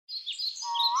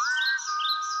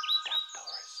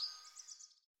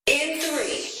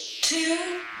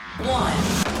1.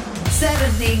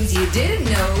 7 things you didn't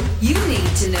know you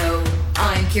need to know.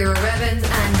 I'm Ciara Revens,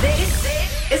 and this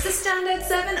is the Standout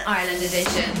 7 Ireland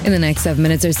edition. In the next 7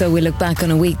 minutes or so, we look back on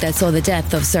a week that saw the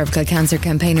death of cervical cancer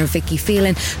campaigner Vicky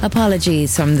Phelan.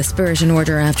 Apologies from the Spirit and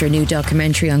Order after a new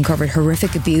documentary uncovered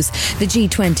horrific abuse. The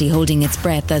G20 holding its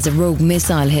breath as a rogue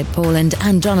missile hit Poland,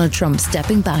 and Donald Trump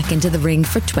stepping back into the ring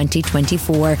for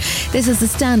 2024. This is the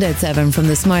Standout 7 from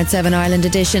the Smart 7 Ireland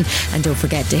edition. And don't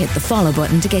forget to hit the follow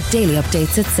button to get daily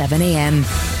updates at 7 a.m.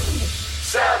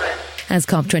 7. As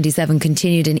COP27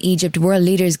 continued in Egypt, world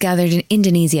leaders gathered in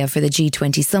Indonesia for the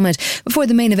G20 summit. Before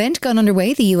the main event got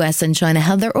underway, the US and China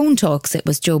held their own talks. It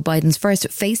was Joe Biden's first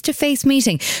face-to-face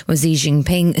meeting with Xi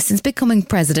Jinping since becoming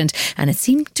president, and it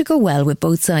seemed to go well, with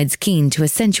both sides keen to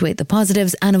accentuate the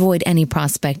positives and avoid any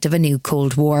prospect of a new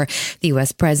Cold War. The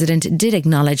US president did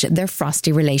acknowledge their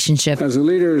frosty relationship. As the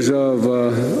leaders of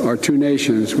our two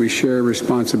nations, we share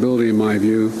responsibility, in my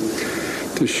view,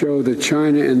 to show that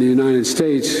China and the United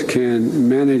States can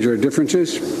manage our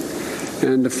differences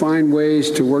and to find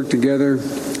ways to work together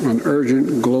on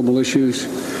urgent global issues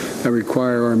that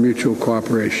require our mutual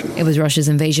cooperation. It was Russia's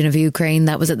invasion of Ukraine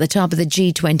that was at the top of the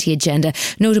G20 agenda.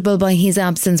 Notable by his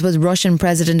absence was Russian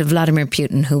President Vladimir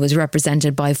Putin, who was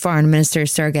represented by Foreign Minister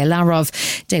Sergei Lavrov.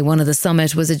 Day one of the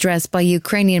summit was addressed by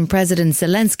Ukrainian President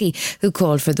Zelensky, who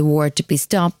called for the war to be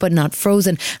stopped but not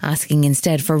frozen, asking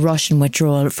instead for Russian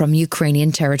withdrawal from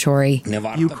Ukrainian territory.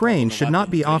 Ukraine should not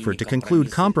be offered to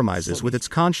conclude compromises with its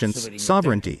conscience,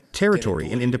 sovereignty,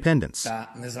 territory and independence.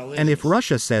 And if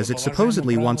Russia says it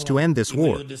supposedly wants to end this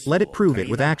war, let it prove it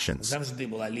with actions.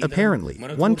 Apparently,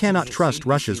 one cannot trust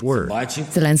Russia's word.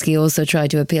 Zelensky also tried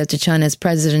to appeal to China's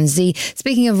President Xi,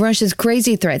 speaking of Russia's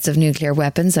crazy threats of nuclear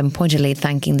weapons and pointedly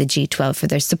thanking the G12 for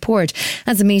their support.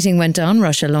 As the meeting went on,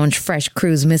 Russia launched fresh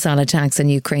cruise missile attacks on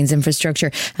Ukraine's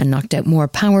infrastructure and knocked out more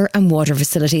power and water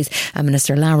facilities. And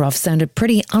Minister Lavrov sounded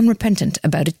pretty unrepentant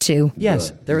about it too.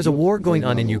 Yes, there is a war going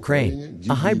on in Ukraine,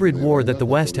 a hybrid war that the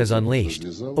West has unleashed,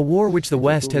 a war which the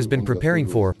West has been preparing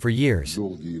for years.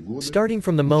 Starting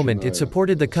from the moment it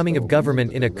supported the coming of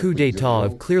government in a coup d'etat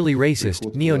of clearly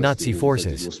racist, neo-Nazi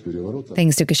forces.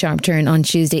 Things took a sharp turn on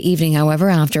Tuesday evening, however,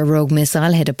 after a rogue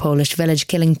missile hit a Polish village,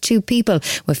 killing 2 people,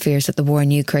 with fears that the war in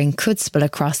Ukraine could spill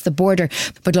across the border.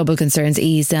 But global concerns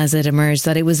eased as it emerged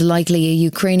that it was likely a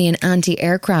Ukrainian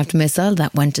anti-aircraft missile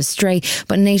that went astray.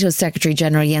 But NATO Secretary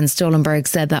General Jens Stoltenberg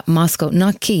said that Moscow,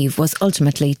 not Kyiv, was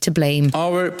ultimately to blame.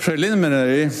 Our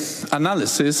preliminary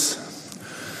analysis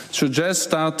suggests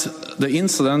that the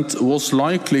incident was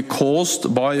likely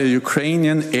caused by a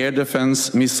Ukrainian air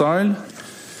defense missile.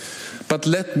 But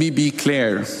let me be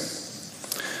clear.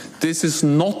 This is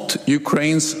not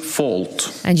Ukraine's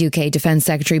fault. And UK Defence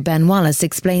Secretary Ben Wallace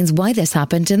explains why this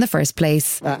happened in the first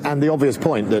place. And the obvious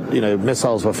point that,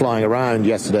 missiles were flying around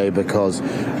yesterday because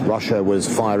Russia was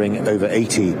firing over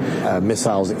 80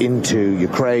 missiles into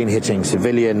Ukraine, hitting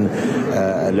civilian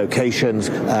locations.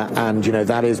 And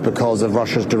that is because of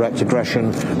Russia's direct aggression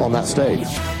on that stage.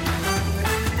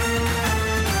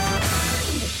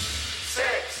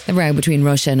 The row between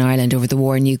Russia and Ireland over the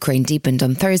war in Ukraine deepened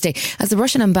on Thursday as the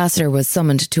Russian ambassador was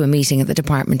summoned to a meeting at the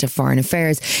Department of Foreign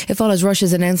Affairs. It follows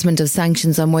Russia's announcement of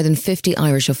sanctions on more than 50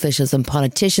 Irish officials and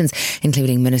politicians,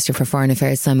 including Minister for Foreign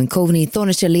Affairs Simon Coveney,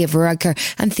 Taoiseach Leo Varadkar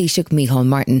and Taoiseach Micheál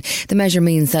Martin. The measure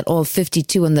means that all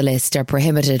 52 on the list are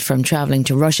prohibited from travelling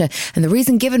to Russia, and the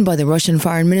reason given by the Russian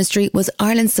Foreign Ministry was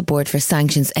Ireland's support for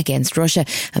sanctions against Russia,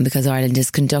 and because Ireland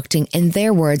is conducting, in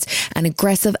their words, an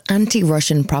aggressive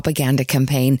anti-Russian propaganda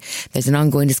campaign. There's an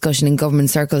ongoing discussion in government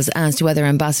circles as to whether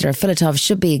Ambassador Filatov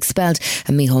should be expelled,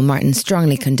 and Micheál Martin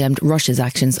strongly condemned Russia's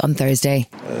actions on Thursday.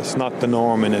 It's not the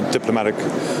norm in a diplomatic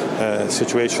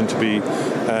situation to be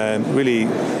really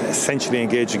essentially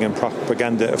engaging in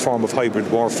propaganda, a form of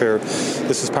hybrid warfare.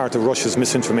 This is part of Russia's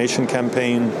misinformation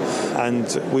campaign,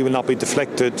 and we will not be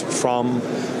deflected from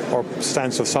our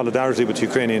stance of solidarity with the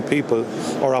Ukrainian people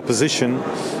or opposition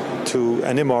to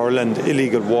an immoral and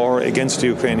illegal war against the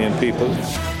Ukrainian people.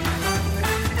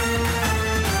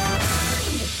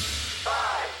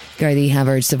 Gardaí have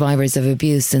urged survivors of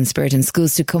abuse in sport in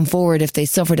schools to come forward if they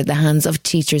suffered at the hands of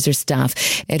teachers or staff.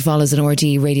 It follows an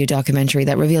RTÉ radio documentary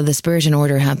that revealed the Spirit and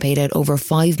Order have paid out over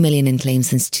 $5 million in claims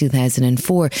since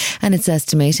 2004, and it's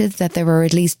estimated that there were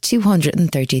at least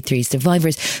 233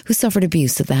 survivors who suffered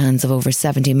abuse at the hands of over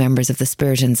 70 members of the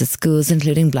Spiritans at schools,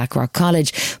 including Blackrock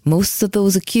College. Most of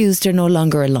those accused are no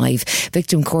longer alive.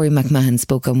 Victim Corey McMahon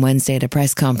spoke on Wednesday at a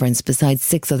press conference beside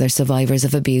 6 other survivors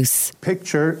of abuse.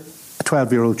 Picture a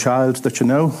 12-year-old child that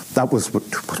that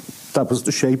was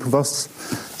the shape of us.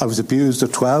 I was abused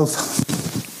at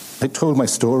 12. I told my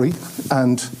story,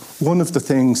 and one of the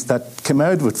things that came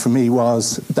out of it for me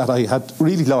was that I had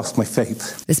really lost my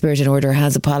faith. The Spirit and Order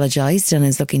has apologised and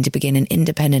is looking to begin an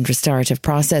independent restorative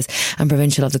process. And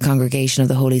Provincial of the Congregation of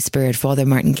the Holy Spirit, Father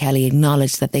Martin Kelly,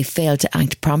 acknowledged that they failed to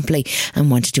act promptly and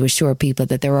wanted to assure people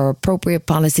that there are appropriate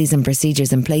policies and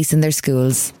procedures in place in their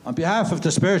schools. On behalf of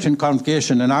the Spirit and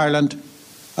Congregation in Ireland,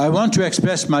 I want to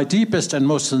express my deepest and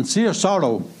most sincere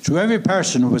sorrow to every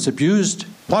person who was abused.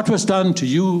 What was done to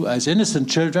you as innocent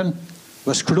children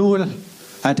was cruel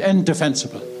and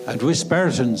indefensible, and we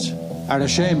Spartans are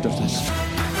ashamed of this.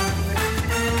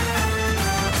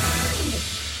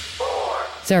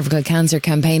 Cervical cancer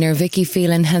campaigner Vicky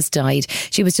Phelan has died.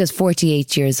 She was just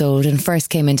 48 years old and first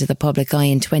came into the public eye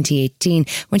in 2018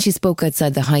 when she spoke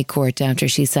outside the High Court after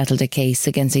she settled a case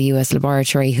against a US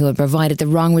laboratory who had provided the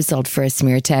wrong result for a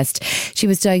smear test. She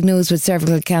was diagnosed with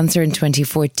cervical cancer in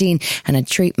 2014 and had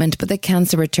treatment, but the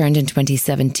cancer returned in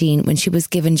 2017 when she was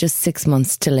given just 6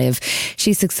 months to live.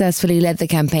 She successfully led the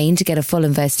campaign to get a full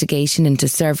investigation into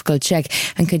Cervical Check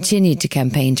and continued to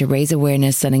campaign to raise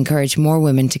awareness and encourage more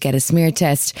women to get a smear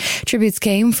test. Tributes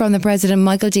came from the President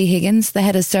Michael D. Higgins, the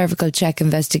head of Cervical Check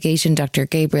investigation Dr.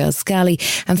 Gabriel Scally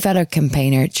and fellow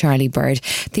campaigner Charlie Bird.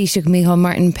 Taoiseach Micheál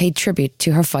Martin paid tribute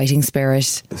to her fighting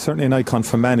spirit. Certainly an icon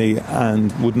for many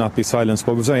and would not be silenced,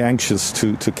 but was very anxious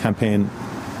to campaign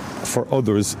for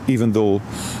others, even though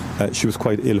she was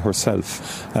quite ill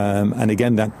herself. And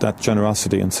again, that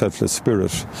generosity and selfless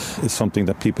spirit is something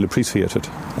that people appreciated.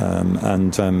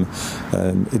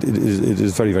 It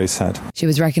is very, very sad. She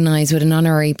was recognised with an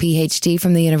honorary PhD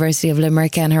from the University of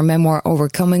Limerick, and her memoir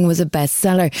Overcoming was a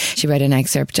bestseller. She read an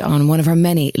excerpt on one of her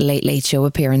many Late Late Show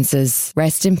appearances.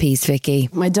 Rest in peace, Vicky.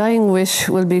 My dying wish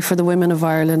will be for the women of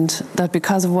Ireland that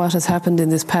because of what has happened in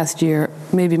this past year,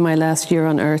 maybe my last year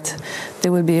on earth,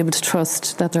 they will be able to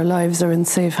trust that their lives are in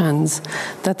safe hands,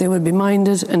 that they will be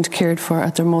minded and cared for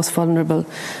at their most vulnerable,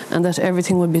 and that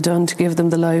everything will be done to give them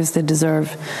the lives they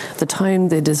deserve, the time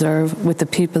they deserve, with the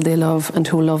people they love and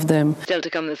who love them. Still to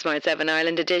come the Smart 7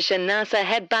 Ireland edition, NASA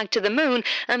head back to the moon,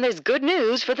 and there's good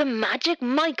news for the Magic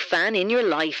Mike fan in your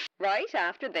life. Right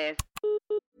after this.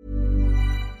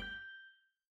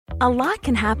 A lot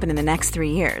can happen in the next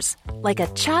 3 years. Like a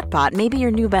chatbot may be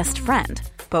your new best friend.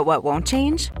 But what won't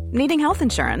change? Needing health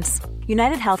insurance.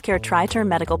 United Healthcare Tri-Term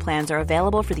Medical Plans are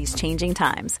available for these changing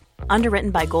times.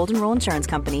 Underwritten by Golden Rule Insurance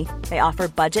Company, they offer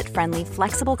budget-friendly,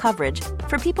 flexible coverage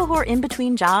for people who are in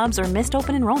between jobs or missed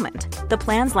open enrollment. The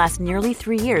plans last nearly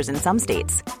 3 years in some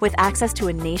states, with access to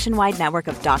a nationwide network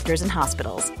of doctors and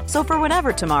hospitals. So for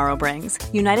whatever tomorrow brings,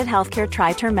 United Healthcare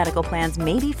Tri-Term Medical Plans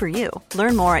may be for you.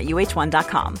 Learn more at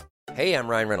uh1.com. Hey, I'm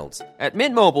Ryan Reynolds. At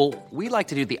Mint Mobile, we like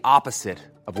to do the opposite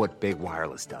of what Big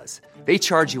Wireless does. They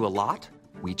charge you a lot,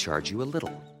 we charge you a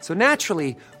little. So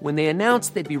naturally, when they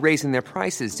announced they'd be raising their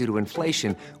prices due to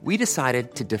inflation, we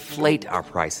decided to deflate our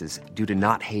prices due to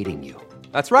not hating you.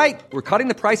 That's right. We're cutting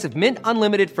the price of Mint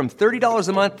Unlimited from $30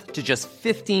 a month to just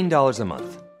 $15 a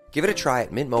month. Give it a try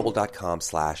at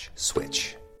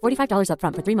mintmobile.com/switch. $45 up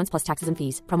front for 3 months plus taxes and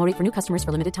fees. Promo rate for new customers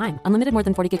for limited time. Unlimited more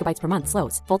than 40 gigabytes per month.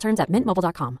 Slows full terms at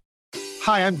mintmobile.com.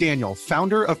 Hi, I'm Daniel,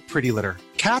 founder of Pretty Litter.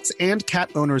 Cats and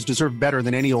cat owners deserve better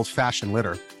than any old-fashioned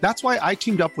litter. That's why I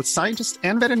teamed up with scientists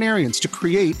and veterinarians to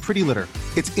create Pretty Litter.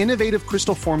 Its innovative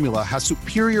crystal formula has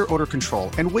superior odor control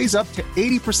and weighs up to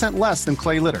 80% less than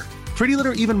clay litter. Pretty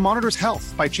Litter even monitors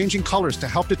health by changing colors to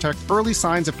help detect early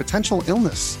signs of potential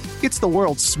illness. It's the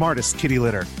world's smartest kitty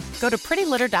litter. Go to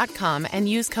prettylitter.com and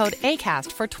use code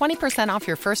ACAST for 20% off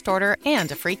your first order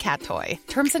and a free cat toy.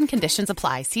 Terms and conditions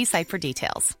apply. See site for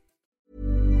details.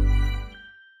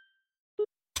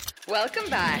 Welcome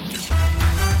back.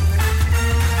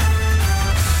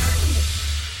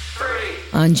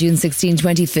 On June 16,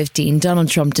 2015, Donald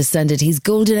Trump descended his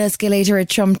golden escalator at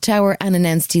Trump Tower and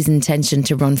announced his intention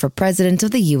to run for president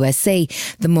of the USA.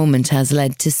 The moment has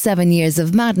led to 7 years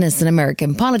of madness in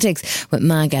American politics, with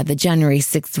MAGA, the January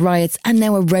 6th riots, and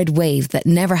now a red wave that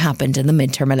never happened in the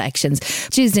midterm elections.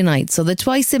 Tuesday night saw the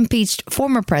twice impeached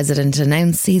former president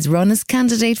announce he's run as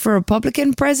candidate for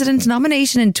Republican president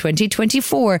nomination in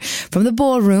 2024 from the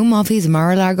ballroom of his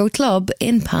Mar-a-Lago club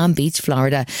in Palm Beach,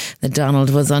 Florida. The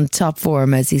Donald was on top form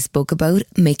as he spoke about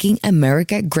making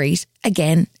America great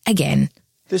again.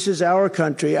 This is our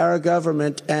country, our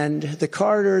government, and the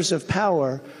corridors of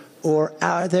power,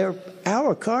 they're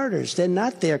our corridors. They're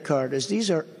not their corridors. These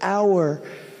are our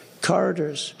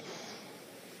corridors.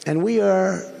 And we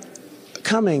are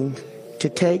coming to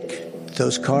take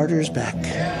those corridors back.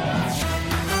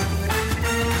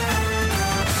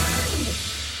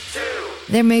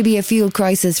 There may be a fuel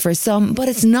crisis for some, but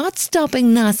it's not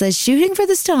stopping NASA shooting for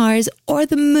the stars or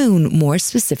the moon more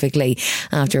specifically.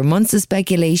 After months of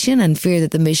speculation and fear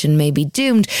that the mission may be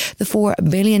doomed, the $4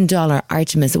 billion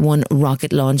Artemis 1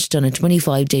 rocket launched on a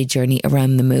 25-day journey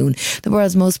around the moon. The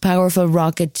world's most powerful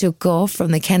rocket took off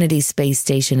from the Kennedy Space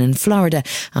Station in Florida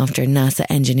after NASA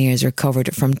engineers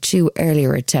recovered from 2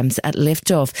 earlier attempts at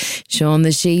liftoff. Shaun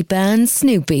the Sheep and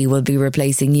Snoopy will be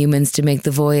replacing humans to make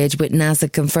the voyage, with NASA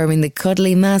confirming the cuddly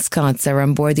mascots are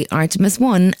on board the Artemis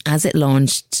 1 as it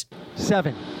launched.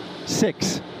 7,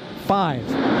 6, 5,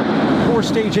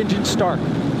 4-stage engine start.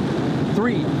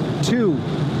 3, 2,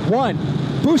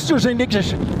 1. Boosters in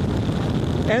ignition.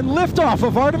 And liftoff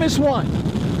of Artemis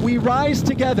 1. We rise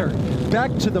together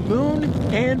back to the moon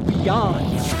and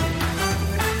beyond.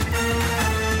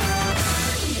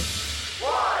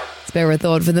 Spare a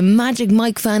thought for the Magic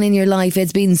Mike fan in your life.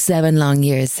 It's been 7 long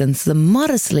years since the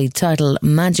modestly titled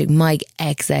Magic Mike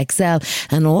XXL,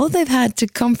 and all they've had to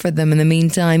comfort them in the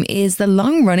meantime is the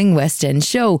long-running West End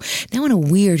show. Now, in a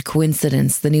weird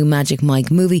coincidence, the new Magic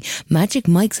Mike movie, Magic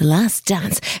Mike's Last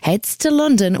Dance, heads to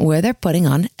London where they're putting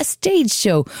on a stage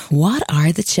show. What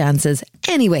are the chances?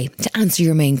 Anyway, to answer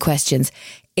your main questions,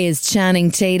 is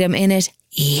Channing Tatum in it?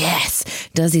 Yes.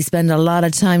 Does he spend a lot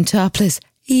of time topless?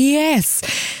 Yes.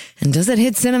 And does it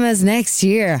hit cinemas next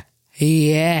year?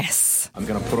 Yes. I'm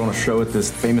going to put on a show at this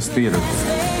famous theater.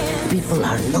 People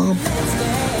are numb,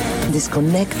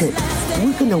 disconnected.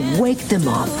 We're going to wake them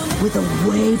up with a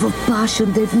wave of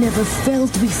passion they've never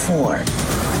felt before.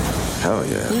 Hell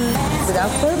yeah. Without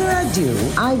further ado,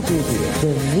 I give you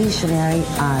the visionary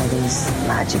artist,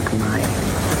 Magic Mike.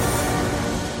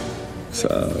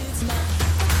 So...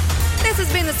 This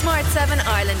has been the Smart 7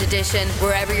 Ireland edition.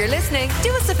 Wherever you're listening,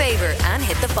 do us a favour and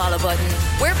hit the follow button.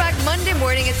 We're back Monday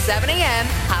morning at 7 a.m.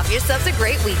 Have yourselves a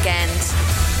great weekend.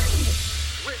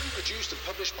 Written, produced and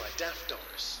published by Daft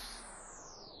Doris.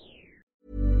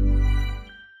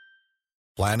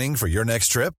 Planning for your next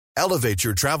trip? Elevate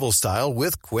your travel style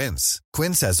with Quince.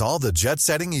 Quince has all the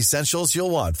jet-setting essentials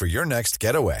you'll want for your next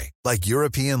getaway, like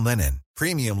European linen,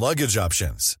 premium luggage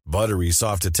options, buttery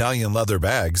soft Italian leather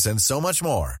bags, and so much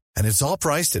more. And it's all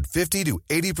priced at 50 to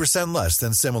 80% less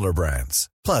than similar brands.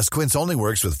 Plus, Quince only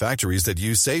works with factories that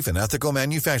use safe and ethical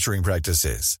manufacturing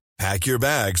practices. Pack your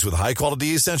bags with high-quality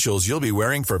essentials you'll be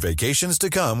wearing for vacations to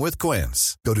come with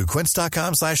Quince. Go to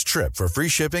quince.com/trip for free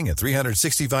shipping and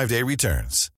 365-day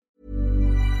returns.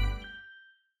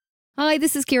 Hi,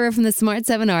 this is Ciara from the Smart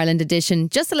 7 Ireland edition.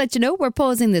 Just to let you know, we're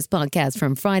pausing this podcast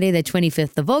from Friday the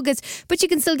 25th of August, but you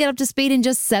can still get up to speed in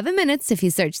just 7 minutes if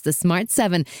you search the Smart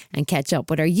 7 and catch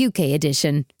up with our UK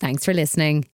edition. Thanks for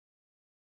listening.